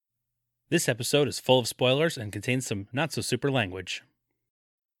This episode is full of spoilers and contains some not-so-super language.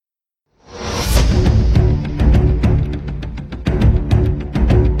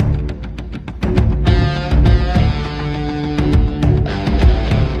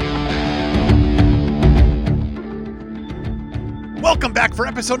 Welcome back for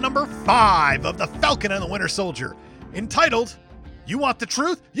episode number 5 of The Falcon and the Winter Soldier, entitled, You Want the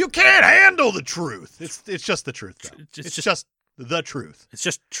Truth? You Can't Handle the Truth. It's just the truth, though. It's just the truth. It's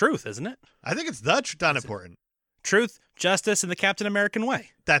just truth, isn't it? I think it's the truth. Not important. Truth, justice, and the Captain American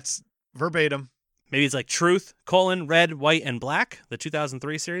way. That's verbatim. Maybe it's like Truth, Red, White, and Black, the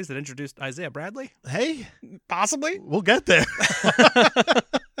 2003 series that introduced Isaiah Bradley. Hey, Possibly. we'll get there.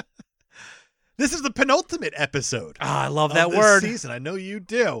 This is the penultimate episode. I love that of this word. Season. I know you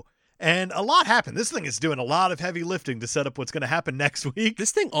do. And a lot happened. This thing is doing a lot of heavy lifting to set up what's going to happen next week.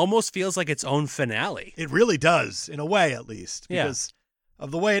 This thing almost feels like its own finale. It really does, in a way at least, Yeah. because of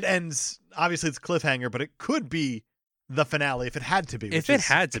the way it ends. Obviously, it's a cliffhanger, but it could be the finale if it had to be. If it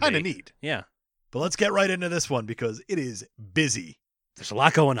had to be. Kind of neat. Yeah. But let's get right into this one because it is busy. There's a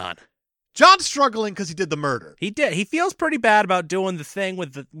lot going on. John's struggling because he did the murder. He did. He feels pretty bad about doing the thing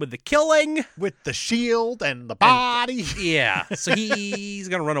with the killing. With the shield and the body. Yeah. So he's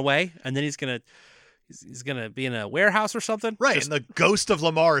gonna run away, and then he's gonna be in a warehouse or something. Right. And the ghost of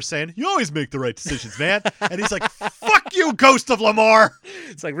Lamar is saying, "You always make the right decisions, man." And he's like, "Fuck you, ghost of Lamar."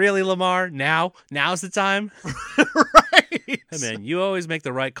 It's like, really, Lamar? Now's the time. Right. I mean, you always make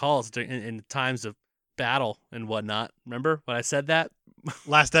the right calls in times of battle and whatnot. Remember when I said that?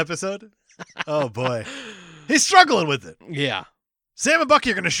 Last episode? Oh, boy. He's struggling with it. Yeah. Sam and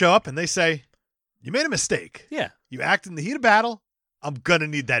Bucky are going to show up, and they say, "You made a mistake. Yeah. You acted in the heat of battle. I'm going to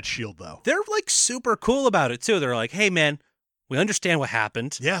need that shield, though." They're like super cool about it, too. They're like, hey, man, we understand what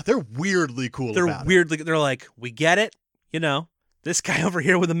happened. Yeah, they're weirdly cool about it. They're like, we get it. You know, this guy over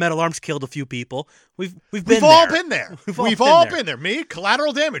here with the metal arms killed a few people. We've all been there. We've all there. been there. Me,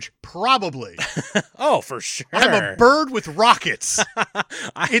 collateral damage, probably. Oh, for sure. I'm a bird with rockets.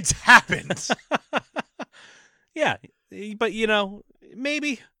 It's happened. Yeah, but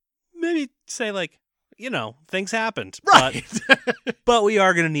maybe say like, things happened. Right. But we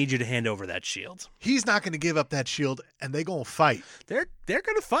are going to need you to hand over that shield. He's not going to give up that shield, and they going to fight. They're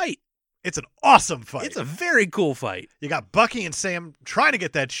going to fight. It's an awesome fight. It's a very cool fight. You got Bucky and Sam trying to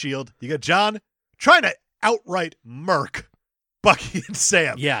get that shield. You got John trying to outright murk Bucky and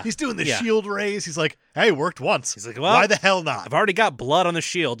Sam. Yeah. He's doing the shield raise. He's like, "Hey, worked once. He's like, well, why the hell not? I've already got blood on the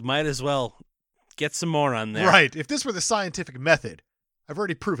shield. Might as well get some more on there." Right. If this were the scientific method, I've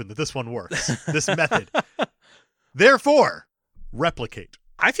already proven that this one works. This method. Therefore, replicate.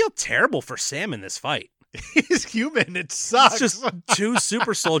 I feel terrible for Sam in this fight. He's human. It sucks. It's just two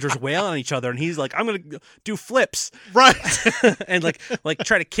super soldiers wailing on each other, and he's like, "I'm gonna do flips," right? And like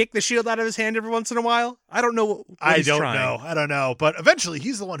try to kick the shield out of his hand every once in a while. I don't know. I don't know. But eventually,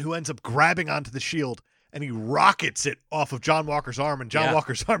 he's the one who ends up grabbing onto the shield, and he rockets it off of John Walker's arm, and John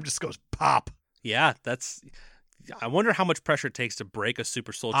Walker's arm just goes pop. Yeah, I wonder how much pressure it takes to break a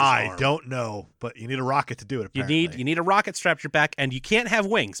super soldier's arm. I don't know, but you need a rocket to do it, apparently. You need a rocket strapped to your back, and you can't have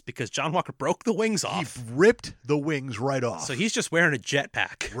wings because John Walker broke the wings off. He ripped the wings right off. So he's just wearing a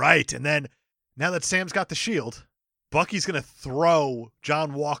jetpack. Right, and then now that Sam's got the shield, Bucky's going to throw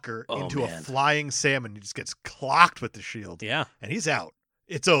John Walker into a flying salmon. He just gets clocked with the shield. Yeah. And he's out.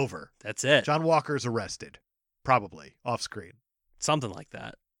 It's over. That's it. John Walker's arrested. Probably. Off screen. Something like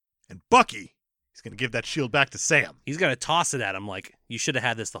that. And Bucky, he's going to give that shield back to Sam. He's going to toss it at him like, you should have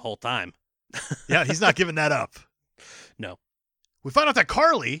had this the whole time. Yeah, he's not giving that up. No. We find out that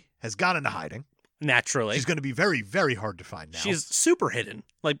Carly has gone into hiding. Naturally. She's going to be very, very hard to find now. She's super hidden.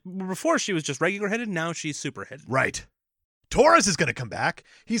 Like, before she was just regular hidden, now she's super hidden. Right. Torres is going to come back.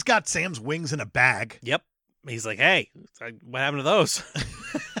 He's got Sam's wings in a bag. Yep. He's like, hey, what happened to those?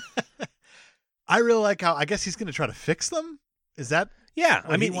 I really like how, I guess he's going to try to fix them? Is that... Yeah,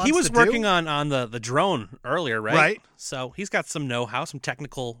 I mean, he was working on the drone earlier, right? Right. So he's got some know-how, some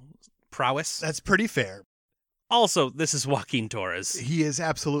technical prowess. That's pretty fair. Also, this is Joaquin Torres. He is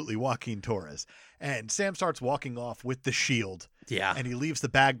absolutely Joaquin Torres. And Sam starts walking off with the shield. Yeah. And he leaves the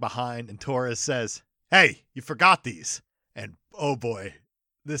bag behind, and Torres says, "Hey, you forgot these." And oh boy,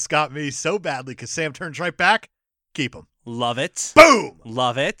 this got me so badly because Sam turns right back. Keep them. Love it. Boom!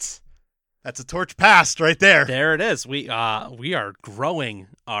 Love it. That's a torch passed right there. There it is. We are growing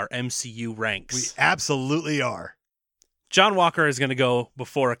our MCU ranks. We absolutely are. John Walker is going to go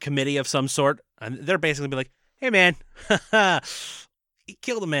before a committee of some sort, and they're basically be like, "Hey, man, he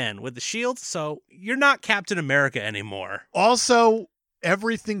killed a man with the shield, so you're not Captain America anymore." Also,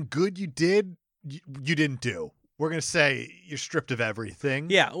 everything good you did, you didn't do. we're going to say you're stripped of everything.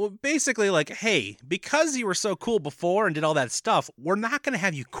 Yeah, well, basically like, hey, because you were so cool before and did all that stuff, we're not going to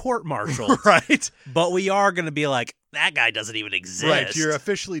have you court-martialed. Right. But we are going to be like, that guy doesn't even exist. Right, you're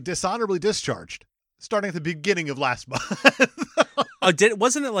officially dishonorably discharged, starting at the beginning of last month.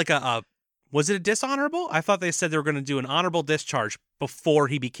 Wasn't it like was it a dishonorable? I thought they said they were going to do an honorable discharge before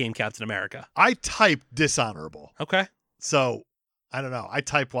he became Captain America. I typed dishonorable. Okay. So, I don't know. I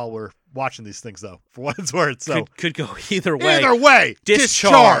type while we're watching these things, though, for what it's worth. So could go either way. Either way,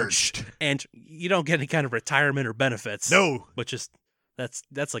 discharged. And you don't get any kind of retirement or benefits. No. Which is,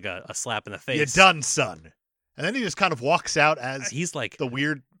 that's like a slap in the face. You're done, son. And then he just kind of walks out as he's like the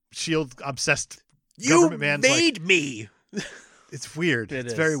weird shield-obsessed government man's like, you made me. It's weird.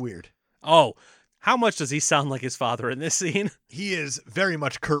 It's very weird. Oh, how much does he sound like his father in this scene? He is very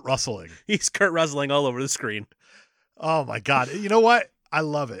much Kurt Russelling. He's Kurt Russelling all over the screen. Oh, my God. You know what? I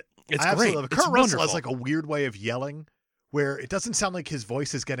love it. It's I great. Love it. It's Kurt Russell has wonderful. like a weird way of yelling where it doesn't sound like his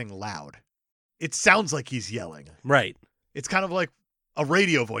voice is getting loud. It sounds like he's yelling. Right. It's kind of like a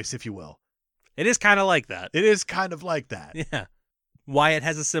radio voice, if you will. It is kind of like that. It is kind of like that. Yeah. Wyatt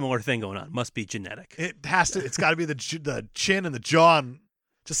has a similar thing going on. Must be genetic. It has to. It's got to be the chin and the jaw and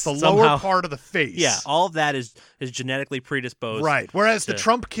just the Somehow, lower part of the face. Yeah, all of that is genetically predisposed. Right. Whereas the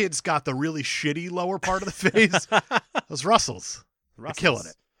Trump kids got the really shitty lower part of the face. Those Russells. They're killing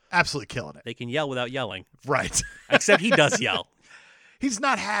it. Absolutely killing it. They can yell without yelling. Right. Except he does yell. He's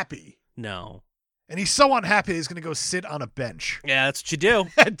not happy. No. And he's so unhappy he's going to go sit on a bench. Yeah, that's what you do.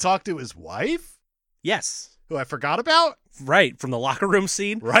 And talk to his wife? Yes. Who I forgot about? Right, from the locker room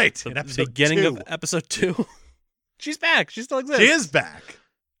scene. Right. In episode beginning 2. of episode 2. She's back. She still exists. She is back.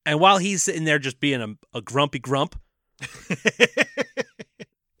 And while he's sitting there just being a grumpy grump,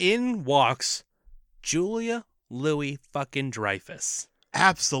 in walks Julia Louis fucking Dreyfus.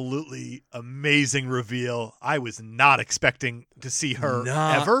 Absolutely amazing reveal. I was not expecting to see her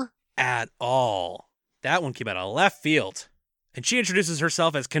ever. At all. That one came out of left field. And she introduces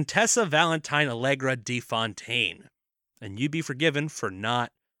herself as Contessa Valentine Allegra de Fontaine. And you'd be forgiven for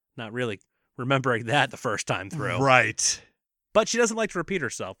not really remembering that the first time through. Right. But she doesn't like to repeat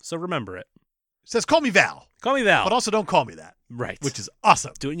herself, so remember it. Says, call me Val. Call me Val. But also don't call me that. Right. Which is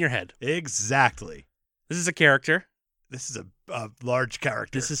awesome. Do it in your head. Exactly. This is a character. This is a large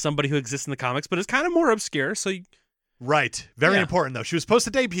character. This is somebody who exists in the comics, but is kind of more obscure, so... Right. Very important, though. She was supposed to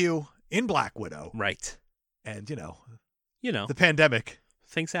debut in Black Widow. Right. And, you know, the pandemic.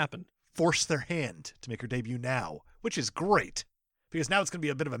 Things happen. Forced their hand to make her debut now, which is great. Because now it's going to be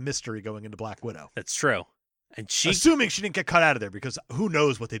a bit of a mystery going into Black Widow. That's true. And assuming she didn't get cut out of there, because who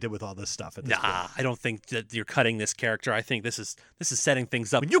knows what they did with all this stuff at this point. I don't think that you're cutting this character. I think this is setting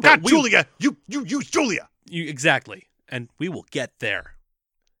things up. When you got Julia, you use Julia. Exactly. And we will get there.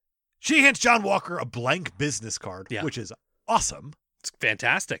 She hands John Walker a blank business card, which is awesome. It's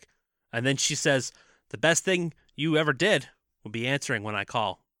fantastic. And then she says, the best thing you ever did will be answering when I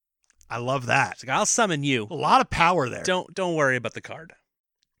call. I love that. She's like, I'll summon you. A lot of power there. Don't worry about the card.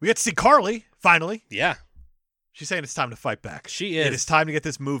 We get to see Carly, finally. Yeah. She's saying it's time to fight back. She is. It is time to get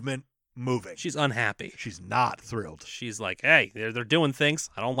this movement moving. She's unhappy. She's not thrilled. She's like, hey, they're doing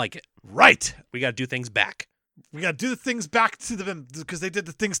things. I don't like it. Right. We got to do things back. We got to do the things back to them because they did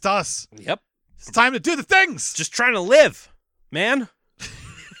the things to us. Yep. It's time to do the things. Just trying to live, man.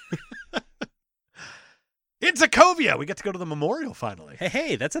 In Sokovia, we get to go to the memorial finally.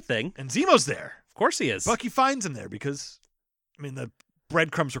 Hey, that's a thing. And Zemo's there. Of course he is. Bucky finds him there because, the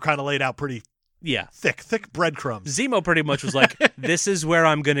breadcrumbs were kind of laid out pretty thick breadcrumbs. Zemo pretty much was like, this is where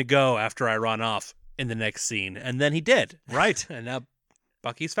I'm going to go after I run off in the next scene. And then he did. Right. And now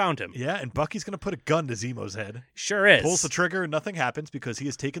Bucky's found him. Yeah, and Bucky's going to put a gun to Zemo's head. Sure is. Pulls the trigger and nothing happens because he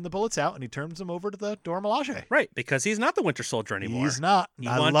has taken the bullets out and he turns them over to the Dora Milaje. Right, because he's not the Winter Soldier anymore. He's not. He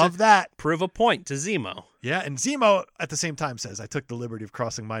I love that. Prove a point to Zemo. Yeah, and Zemo at the same time says, I took the liberty of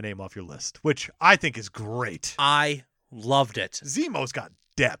crossing my name off your list, which I think is great. I loved it. Zemo's got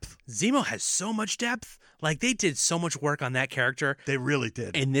depth. Zemo has so much depth. Like, they did so much work on that character. They really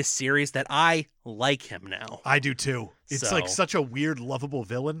did. In this series that I like him now. I do too. It's like such a weird, lovable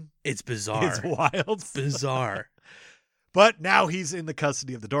villain. It's bizarre. It's wild. Bizarre. But now he's in the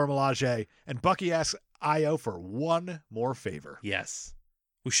custody of the Dora Milaje, and Bucky asks Io for one more favor. Yes.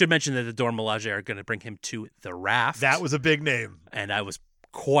 We should mention that the Dora Milaje are going to bring him to the raft. That was a big name. And I was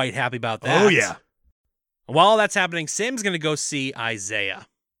quite happy about that. Oh, yeah. While that's happening, Sam's going to go see Isaiah.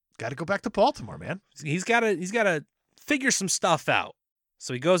 Got to go back to Baltimore, man. He's got to figure some stuff out.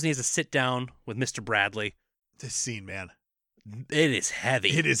 So he goes and he has to sit down with Mr. Bradley. This scene, man. It is heavy.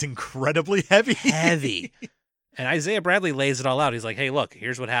 It is incredibly heavy. Heavy. And Isaiah Bradley lays it all out. He's like, hey, look,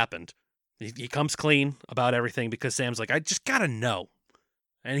 here's what happened. He comes clean about everything because Sam's like, I just gotta know.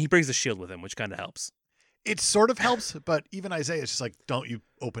 And he brings the shield with him, which kind of helps. It sort of helps, but even Isaiah's just like, don't you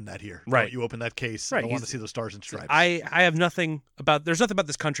open that here. Right. Don't you open that case. Right. I don't want to see those stars and stripes. I have nothing about, there's nothing about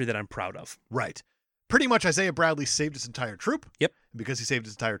this country that I'm proud of. Right. Pretty much Isaiah Bradley saved his entire troop. Yep. And because he saved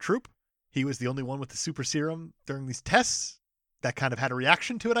his entire troop, he was the only one with the super serum during these tests that kind of had a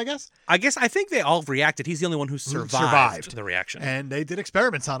reaction to it, I guess. I think they all reacted. He's the only one who survived the reaction. And they did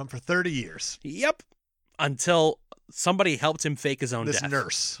experiments on him for 30 years. Yep. Until somebody helped him fake his own death. This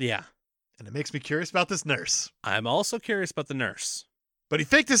nurse. Yeah. And it makes me curious about this nurse. I'm also curious about the nurse. But he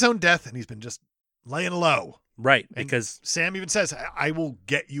faked his own death, and he's been just laying low. Right, And because Sam even says, I will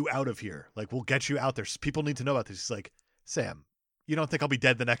get you out of here. Like, we'll get you out there. People need to know about this. He's like, Sam, you don't think I'll be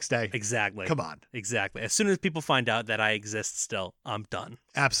dead the next day? exactly. Come on. Exactly. As soon as people find out that I exist still, I'm done.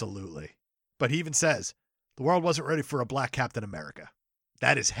 Absolutely. But he even says, the world wasn't ready for a black Captain America.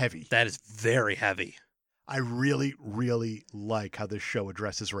 That is heavy. That is very heavy. I really, really like how this show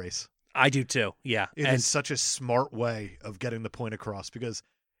addresses race. I do too. Yeah. It is such a smart way of getting the point across because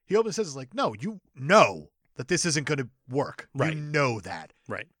he opens says, like, no, you know that this isn't going to work. Right. You know that.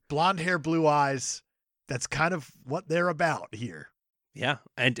 Right. Blonde hair, blue eyes. That's kind of what they're about here. Yeah.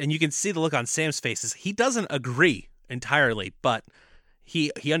 And you can see the look on Sam's face. He doesn't agree entirely, but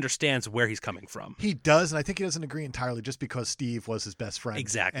he understands where he's coming from. He does, and I think he doesn't agree entirely just because Steve was his best friend.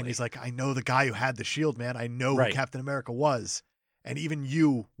 Exactly. And he's like, I know the guy who had the shield, man. I know Right. who Captain America was. And even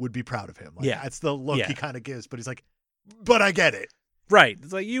you would be proud of him. Like, Yeah. That's the look Yeah. he kind of gives. But he's like, but I get it. Right.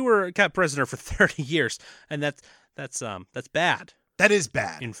 It's like you were kept prisoner for 30 years, and that's bad, That is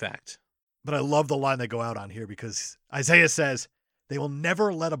bad. in fact. But I love the line they go out on here because Isaiah says they will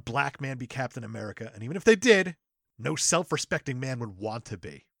never let a black man be Captain America. And even if they did, no self-respecting man would want to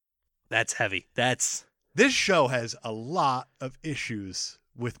be. That's heavy. This show has a lot of issues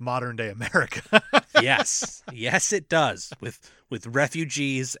with modern day America. yes. Yes, it does. With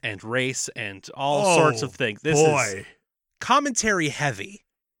refugees and race and all sorts of things. This is commentary heavy.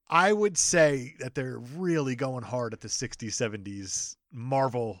 I would say that they're really going hard at the 60s, 70s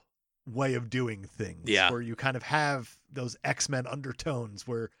Marvel way of doing things. Yeah. Where you kind of have those X-Men undertones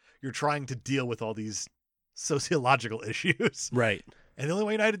where you're trying to deal with all these sociological issues. Right. And the only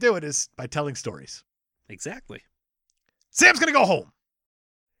way you know how to do it is by telling stories. Exactly. Sam's going to go home.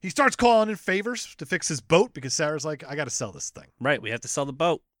 He starts calling in favors to fix his boat because Sarah's like, I got to sell this thing. Right. We have to sell the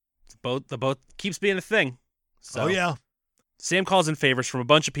boat. The boat keeps being a thing. So Oh, yeah. Sam calls in favors from a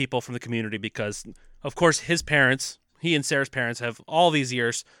bunch of people from the community because, of course, his parents, he and Sarah's parents, have all these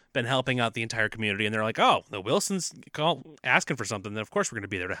years been helping out the entire community. And they're like, oh, the Wilsons asking for something. Then, of course, we're going to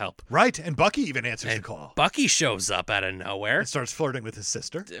be there to help. Right. And Bucky even answers the And call. Bucky shows up out of nowhere. And starts flirting with his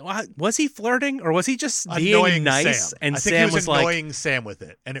sister. Was he flirting or was he just Annoying being nice? Sam. And I think Sam he was like, annoying Sam with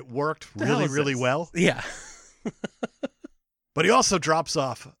it. And it worked "The hell really, is really this?" well. Yeah. But he also drops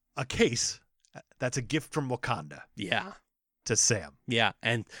off a case that's a gift from Wakanda Yeah. to Sam. Yeah.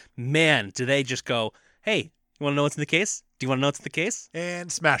 And man, do they just go, hey, you want to know what's in the case? Do you want to know what's in the case?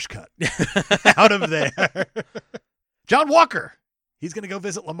 And smash cut. Out of there. John Walker. He's going to go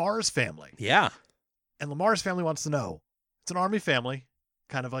visit Lamar's family. Yeah. And Lamar's family wants to know. It's an army family,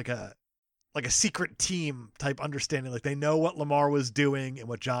 kind of like a secret team type understanding. Like they know what Lamar was doing and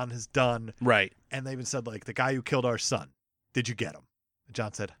what John has done. Right. And they even said, like, the guy who killed our son, did you get him? And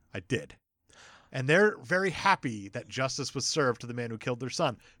John said, I did. And they're very happy that justice was served to the man who killed their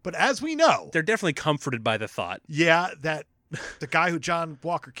son. But as we know, They're definitely comforted by the thought. yeah, that the guy who John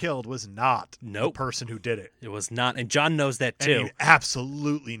Walker killed was not Nope. the person who did it. It was not. And John knows that And too. he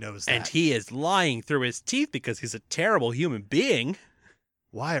absolutely knows that. And he is lying through his teeth because he's a terrible human being.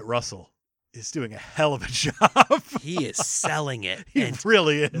 Wyatt Russell is doing a hell of a job. He is selling it. He And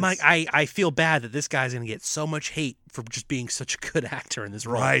really is. Mike, I feel bad that this guy's going to get so much hate for just being such a good actor in this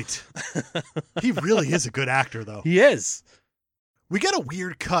role. Right. He really is a good actor, though. He is. We get a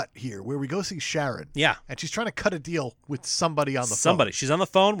weird cut here where we go see Sharon. Yeah. And she's trying to cut a deal with somebody on the Somebody. She's on the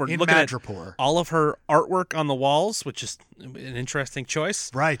phone. We're phone. In looking at Madripoor. all of her artwork on the walls, which is an interesting choice.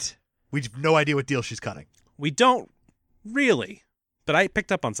 Right. We have no idea what deal she's cutting. We don't really, but I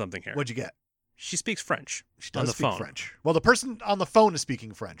picked up on something here. What'd you get? She speaks French. She on does the speak phone. French. Well, the person on the phone is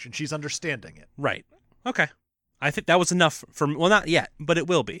speaking French, and she's understanding it. Right. Okay. I think that was enough for me. Well, not yet, but it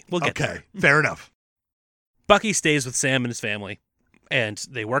will be. We'll get there. Okay, fair enough. Bucky stays with Sam and his family, and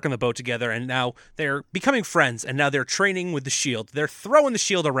they work on the boat together, and now they're becoming friends, and now they're training with the shield. They're throwing the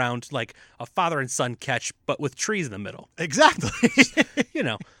shield around like a father and son catch, but with trees in the middle. Exactly. You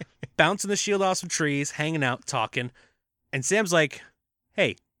know, bouncing the shield off some trees, hanging out, talking. And Sam's like,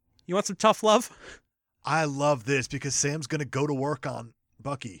 hey, you want some tough love? I love this because Sam's going to go to work on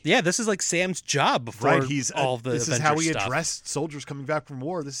Bucky. Yeah, this is like Sam's job before Right, he's all the this Avengers is how we stuff. address soldiers coming back from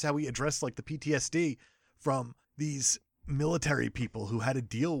war. This is how we address like the PTSD from these military people who had to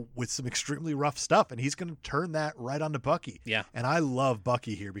deal with some extremely rough stuff, and he's going to turn that right onto Bucky. Yeah. And I love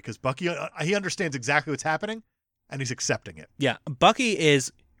Bucky here because Bucky, he understands exactly what's happening, and he's accepting it. Yeah, Bucky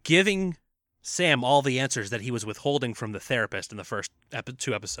is giving Sam all the answers that he was withholding from the therapist in the first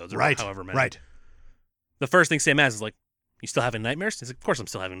 2 episodes, or however many. Right. The first thing Sam asks is like, "You still having nightmares?" He's like, "Of course I'm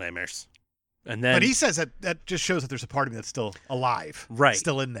still having nightmares." And then, but he says that just shows that there's a part of me that's still alive, right,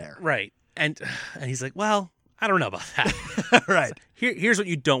 still in there, right. And he's like, "Well, I don't know about that." Right. Here's what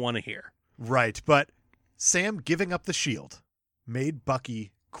you don't want to hear. Right, but Sam giving up the shield made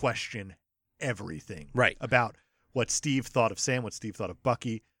Bucky question everything. Right. About what Steve thought of Sam, what Steve thought of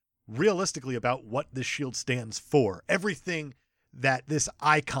Bucky, realistically about what this shield stands for. Everything that this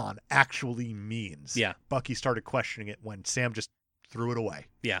icon actually means. Yeah. Bucky started questioning it when Sam just threw it away.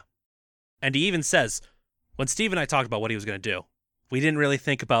 Yeah. And he even says, when Steve and I talked about what he was going to do, we didn't really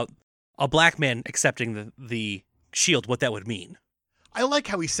think about a black man accepting the shield, what that would mean. I like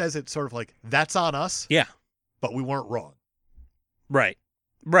how he says it sort of like, that's on us. Yeah. But we weren't wrong. Right.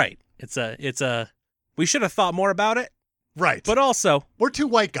 Right. It's a, we should have thought more about it. Right. But also, we're 2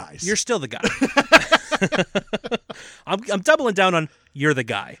 white guys. You're still the guy. I'm doubling down on you're the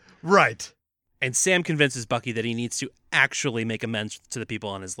guy. Right. And Sam convinces Bucky that he needs to actually make amends to the people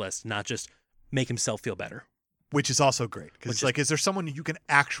on his list, not just make himself feel better. Which is also great. Because it's like, is there someone you can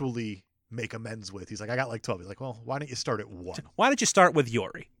actually make amends with? He's like, I got like 12. He's like, well, why don't you start at 1? Why don't you start with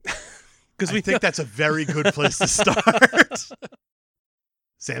Yori? Because we think that's a very good place to start.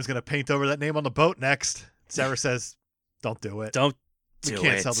 Sam's going to paint over that name on the boat next. Sarah says, don't do it. We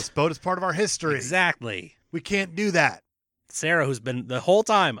can't sell this boat. It's part of our history. Exactly. We can't do that. Sarah, who's been the whole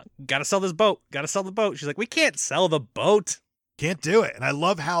time, got to sell this boat. Got to sell the boat. She's like, we can't sell the boat. Can't do it. And I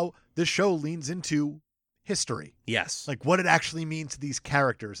love how this show leans into history. Yes. Like what it actually means to these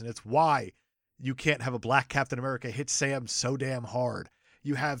characters. And it's why you can't have a black Captain America hit Sam so damn hard.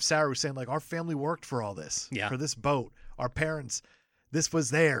 You have Sarah who's saying like, our family worked for all this, for this boat. Our parents, this was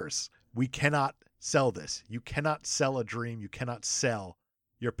theirs. We cannot sell this. You cannot sell a dream. You cannot sell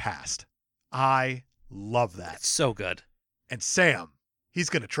your past. I love that. It's so good. And Sam, he's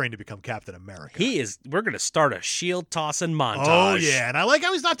going to train to become Captain America. He is. We're going to start a shield tossing montage. Oh, yeah. And I like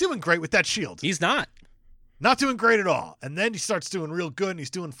how he's not doing great with that shield. He's not. Not doing great at all. And then he starts doing real good, and he's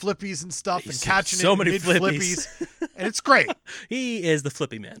doing flippies and stuff and catching so it many mid-flippies. And it's great. He is the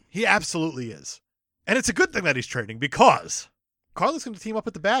flippy man. He absolutely is. And it's a good thing that he's training because Carly's going to team up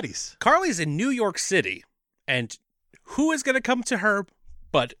with the baddies. Carly's in New York City, and who is going to come to her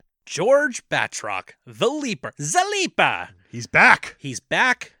but George Batroc, the Leaper, Zalipa. He's back. He's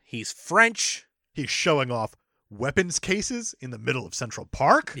back. He's French. He's showing off weapons cases in the middle of Central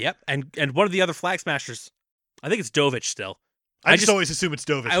Park. Yep. And one of the other Flag Smashers, I think it's Dovich still. I just always assume it's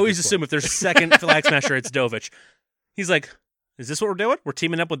Dovich. I always assume if there's a second Flag Smasher, it's Dovich. He's like, is this what we're doing? We're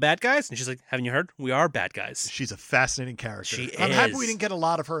teaming up with bad guys? And she's like, haven't you heard? We are bad guys. She's a fascinating character. She I'm happy is. we didn't get a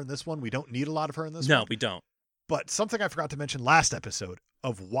lot of her in this one. We don't need a lot of her in this one. No, we don't. But something I forgot to mention last episode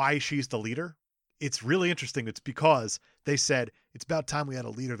of why she's the leader, it's really interesting. It's because they said it's about time we had a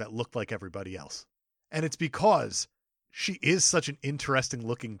leader that looked like everybody else. And it's because she is such an interesting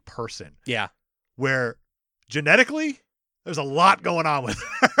looking person. Yeah. Where genetically, there's a lot going on with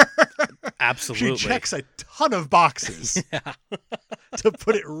her. Absolutely. She checks a ton of boxes. Yeah. To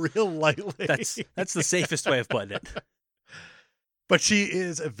put it real lightly. That's the safest way of putting it. But she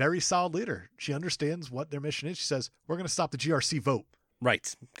is a very solid leader. She understands what their mission is. She says, we're going to stop the GRC vote.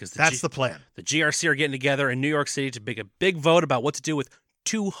 Right. Because that's the plan. The GRC are getting together in New York City to make a big vote about what to do with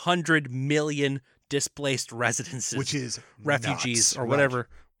 200 million displaced residences. Which is refugees nuts. or whatever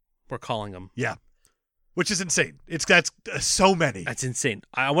we're calling them. Yeah. Which is insane. That's so many. That's insane.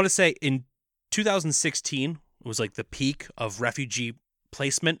 I want to say in 2016 it was like the peak of refugee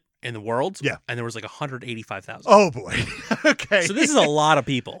placement in the world. Yeah. And there was like 185,000. Oh, boy. Okay. So this is a lot of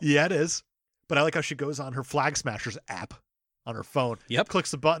people. Yeah, it is. But I like how she goes on her Flag Smashers app on her phone. Yep.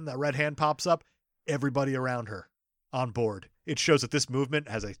 Clicks the button, that red hand pops up. Everybody around her on board. It shows that this movement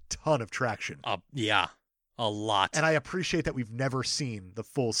has a ton of traction. Yeah. A lot. And I appreciate that we've never seen the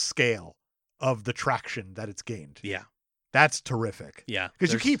full scale of the traction that it's gained. Yeah. That's terrific. Yeah.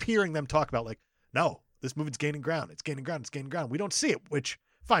 Because you keep hearing them talk about like, no, this movement's gaining ground. It's gaining ground. It's gaining ground. We don't see it, which,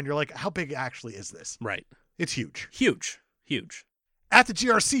 fine. You're like, how big actually is this? Right. It's huge. Huge. Huge. At the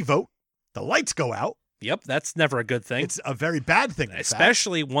GRC vote, the lights go out. Yep. That's never a good thing. It's a very bad thing.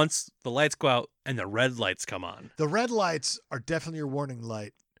 Especially once the lights go out and the red lights come on. The red lights are definitely your warning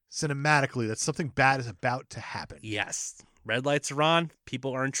light. Cinematically, that something bad is about to happen. Yes. Red lights are on.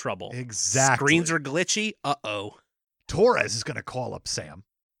 People are in trouble. Exactly. Screens are glitchy. Uh-oh. Torres is going to call up Sam,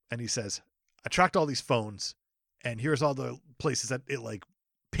 and he says, I tracked all these phones, and here's all the places that it, like,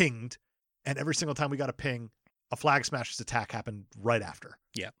 pinged, and every single time we got a ping, a Flag Smashers attack happened right after.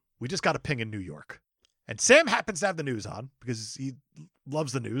 Yeah. We just got a ping in New York. And Sam happens to have the news on, because he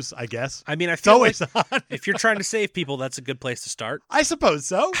loves the news, I guess. I mean, I It's feel always like on. if you're trying to save people, that's a good place to start. I suppose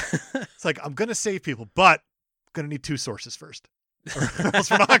so. It's like, I'm going to save people, but I'm going to need 2 sources first, or else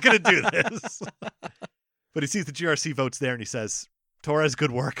we're not going to do this. But he sees the GRC votes there, and he says, Torres,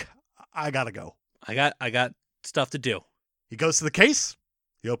 good work. I got to go. I got stuff to do. He goes to the case.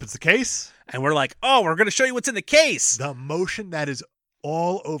 He opens the case. And we're like, oh, we're going to show you what's in the case. The emotion that is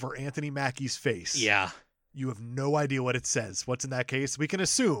all over Anthony Mackie's face. Yeah. You have no idea what it says. What's in that case? We can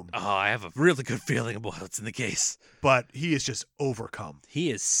assume. Oh, I have a really good feeling about what's in the case. But he is just overcome. He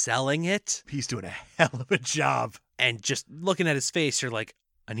is selling it. He's doing a hell of a job. And just looking at his face, you're like,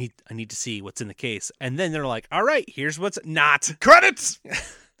 I need to see what's in the case. And then they're like, all right, here's what's not. Credits!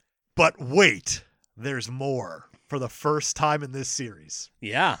 But wait, there's more for the first time in this series.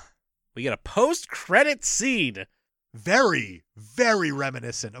 Yeah. We get a post-credit scene. Very, very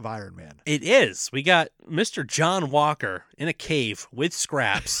reminiscent of Iron Man. It is. We got Mr. John Walker in a cave with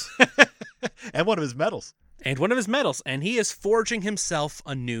scraps. And one of his medals. And he is forging himself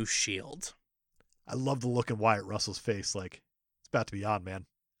a new shield. I love the look in Wyatt Russell's face. Like, it's about to be on, man.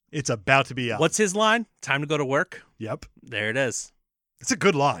 It's about to be on. What's his line? Time to go to work? Yep. There it is. It's a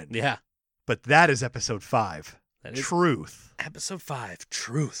good line. Yeah. But that is episode 5. That is Truth. Episode 5,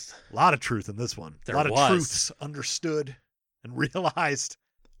 Truth. A lot of truth in this one. There a lot was. of truths understood and realized.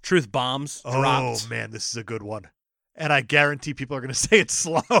 Truth bombs dropped. Oh, man, this is a good one. And I guarantee people are going to say it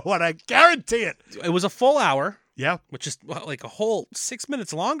slow, and I guarantee it. It was a full hour. Yeah. Which is like a whole 6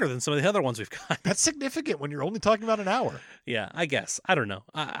 minutes longer than some of the other ones we've got. That's significant when you're only talking about an hour. Yeah, I guess. I don't know.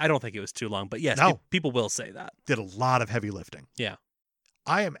 I don't think it was too long, but yes, No. people will say that. Did a lot of heavy lifting. Yeah.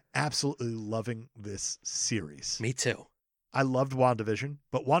 I am absolutely loving this series. Me too. I loved WandaVision,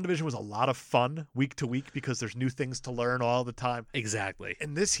 but WandaVision was a lot of fun week to week because there's new things to learn all the time. Exactly.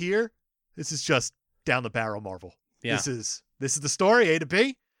 And this is just down the barrel Marvel. Yeah. This is the story, A to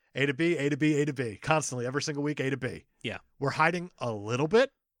B, A to B, A to B, A to B, constantly, every single week, A to B. Yeah. We're hiding a little bit.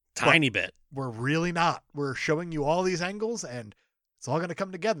 Tiny bit. We're really not. We're showing you all these angles, and it's all going to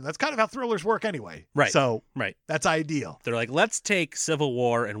come together. That's kind of how thrillers work anyway. Right. So right. That's ideal. They're like, let's take Civil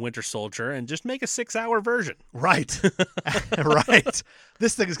War and Winter Soldier and just make a 6-hour version. Right. Right.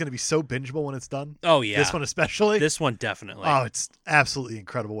 This thing is going to be so bingeable when it's done. Oh, yeah. This one especially. This one definitely. Oh, it's absolutely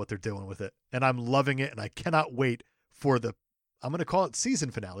incredible what they're doing with it. And I'm loving it, and I cannot wait for I'm going to call it season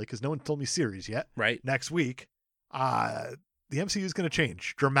finale because no one told me series yet. Right. Next week. The MCU is going to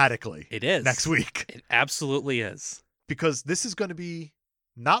change dramatically. It is. Next week. It absolutely is. Because this is going to be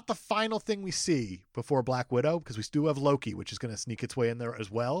not the final thing we see before Black Widow, because we do have Loki, which is going to sneak its way in there as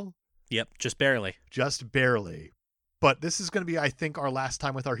well. Yep, just barely. Just barely. But this is going to be, I think, our last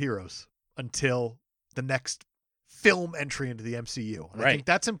time with our heroes until the next film entry into the MCU. And right. I think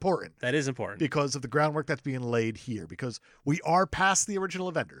that's important. That is important. Because of the groundwork that's being laid here. Because we are past the original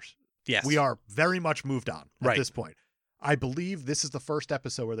Avengers. Yes. We are very much moved on at right. this point. I believe this is the first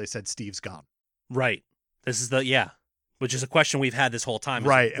episode where they said Steve's gone. Right. This is which is a question we've had this whole time.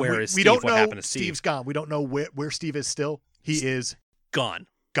 Right. Where is Steve? We don't what know happened to Steve? Steve's gone. We don't know where Steve is still. He is gone.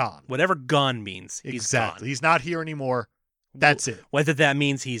 Gone. Whatever gone means, he's exactly. gone. He's not here anymore. That's it. Whether that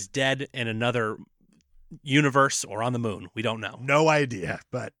means he's dead in another universe or on the moon, we don't know. No idea.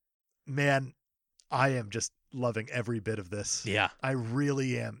 But man, I am just loving every bit of this. Yeah. I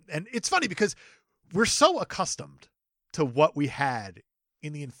really am. And it's funny because we're so accustomed to what we had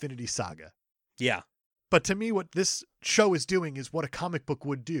in the Infinity Saga. Yeah. But to me, what this show is doing is what a comic book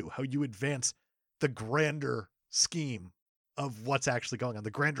would do, how you advance the grander scheme of what's actually going on,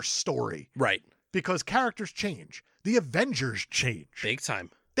 the grander story. Right. Because characters change. The Avengers change. Big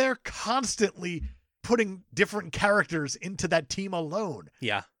time. They're constantly putting different characters into that team alone.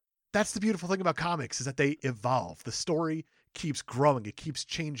 Yeah. That's the beautiful thing about comics is that they evolve. The story keeps growing. It keeps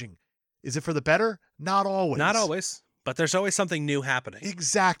changing. Is it for the better? Not always. Not always. But there's always something new happening.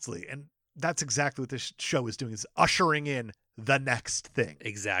 Exactly. And that's exactly what this show is doing, is ushering in the next thing.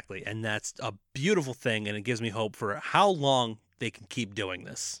 Exactly. And that's a beautiful thing, and it gives me hope for how long they can keep doing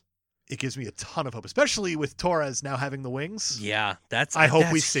this. It gives me a ton of hope, especially with Torres now having the wings. Yeah, I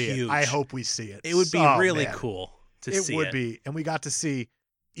hope we that's see huge. it. I hope we see it. It would be really cool to see it. It would be. And we got to see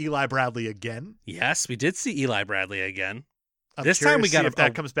Eli Bradley again. Yes, we did see Eli Bradley again. I'm this time we got if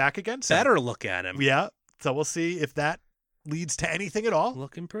that comes back again. So. Better look at him. Yeah. So we'll see if that leads to anything at all.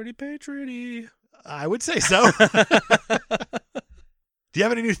 Looking pretty patrioty. I would say so. Do you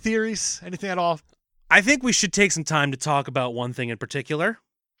have any new theories? Anything at all? I think we should take some time to talk about one thing in particular.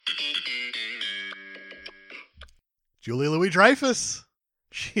 Julia Louis-Dreyfus.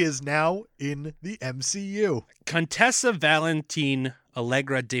 She is now in the MCU. Contessa Valentine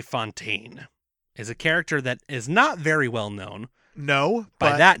Allegra de Fontaine is a character that is not very well known. No,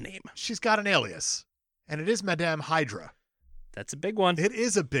 by that name. She's got an alias, and it is Madame Hydra. That's a big one. It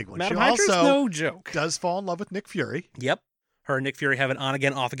is a big one. Madame She Hydra's also no joke. does fall in love with Nick Fury. Yep. Her and Nick Fury have an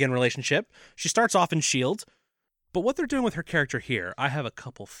on-again, off-again relationship. She starts off in S.H.I.E.L.D., but what they're doing with her character here, I have a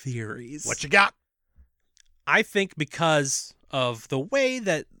couple theories. What you got? I think because of the way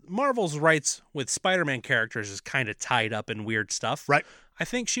that Marvel's rights with Spider-Man characters is kind of tied up in weird stuff. Right. I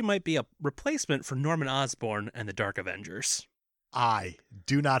think she might be a replacement for Norman Osborn and the Dark Avengers. I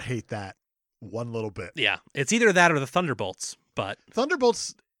do not hate that one little bit. Yeah. It's either that or the Thunderbolts, but...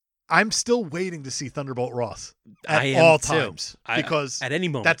 Thunderbolts... I'm still waiting to see Thunderbolt Ross at I all am times too. because at any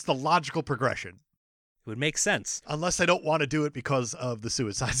moment that's the logical progression. It would make sense, unless they don't want to do it because of the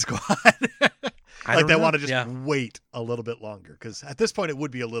Suicide Squad. They want to just wait a little bit longer because at this point it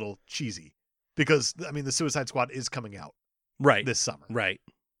would be a little cheesy because I mean the Suicide Squad is coming out this summer, right?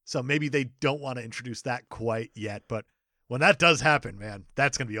 So maybe they don't want to introduce that quite yet, but when that does happen, man,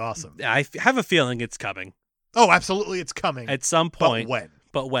 that's going to be awesome. I have a feeling it's coming. Oh, absolutely, it's coming at some point.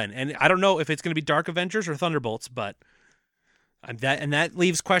 But when? And I don't know if it's going to be Dark Avengers or Thunderbolts, but that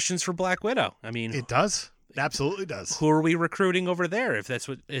leaves questions for Black Widow. I mean, it does. It absolutely does. Who are we recruiting over there? If that's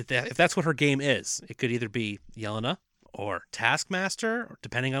what her game is, it could either be Yelena or Taskmaster,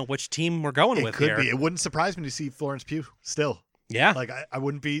 depending on which team we're going with. It could here. be. It wouldn't surprise me to see Florence Pugh still. Yeah, like I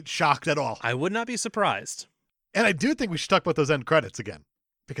wouldn't be shocked at all. I would not be surprised. And I do think we should talk about those end credits again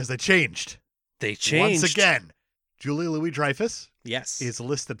because they changed. They changed once again. Julia Louis-Dreyfus, yes, is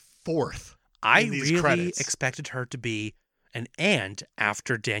listed 4th. I in these really credits. expected her to be an and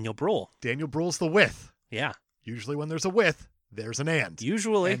after Daniel Bruhl. Daniel Bruhl's the with. Yeah. Usually when there's a with, there's an and.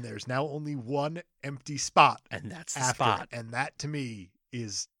 Usually. And there's now only one empty spot. And that's the after. spot. And that to me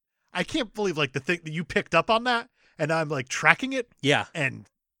is, I can't believe like the thing that you picked up on that and I'm like tracking it. Yeah. And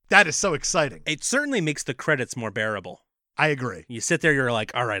that is so exciting. It certainly makes the credits more bearable. I agree. You sit there, you're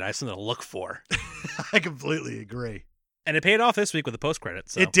like, all right, I have something to look for. I completely agree. And it paid off this week with the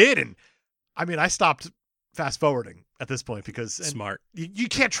post-credits. So. It did. And I mean, I stopped fast forwarding at this point because smart. You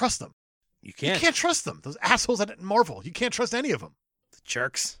can't trust them. You can't. You can't trust them. Those assholes at Marvel. You can't trust any of them. The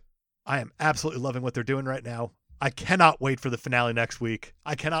jerks. I am absolutely loving what they're doing right now. I cannot wait for the finale next week.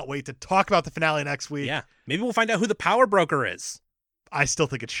 I cannot wait to talk about the finale next week. Yeah. Maybe we'll find out who the power broker is. I still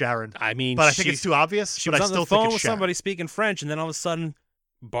think it's Sharon. I mean, but I think it's too obvious. She but was I still on the phone think it's with Sharon. somebody speaking French, and then all of a sudden,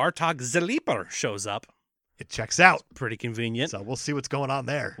 Bartok Zeliper shows up. It checks out. Pretty convenient. So we'll see what's going on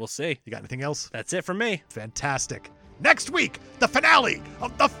there. We'll see. You got anything else? That's it from me. Fantastic. Next week, the finale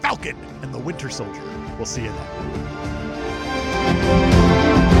of The Falcon and the Winter Soldier. We'll see you then.